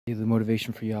The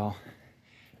motivation for y'all.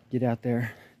 Get out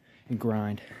there and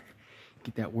grind.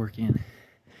 Get that work in.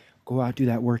 Go out, do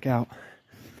that workout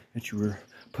that you were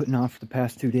putting off for the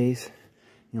past 2 days.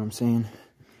 You know what I'm saying?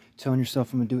 Telling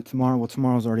yourself I'm gonna do it tomorrow. Well,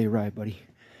 tomorrow's already arrived, buddy.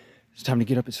 It's time to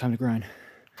get up. It's time to grind.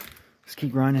 Just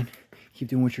keep grinding. Keep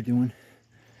doing what you're doing.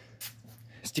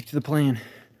 Stick to the plan.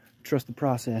 Trust the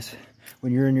process.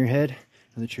 When you're in your head,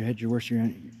 know that your head's your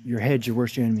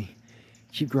worst enemy.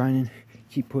 Keep grinding.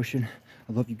 Keep pushing.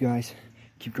 I love you guys.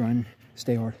 Keep grinding.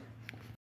 Stay hard.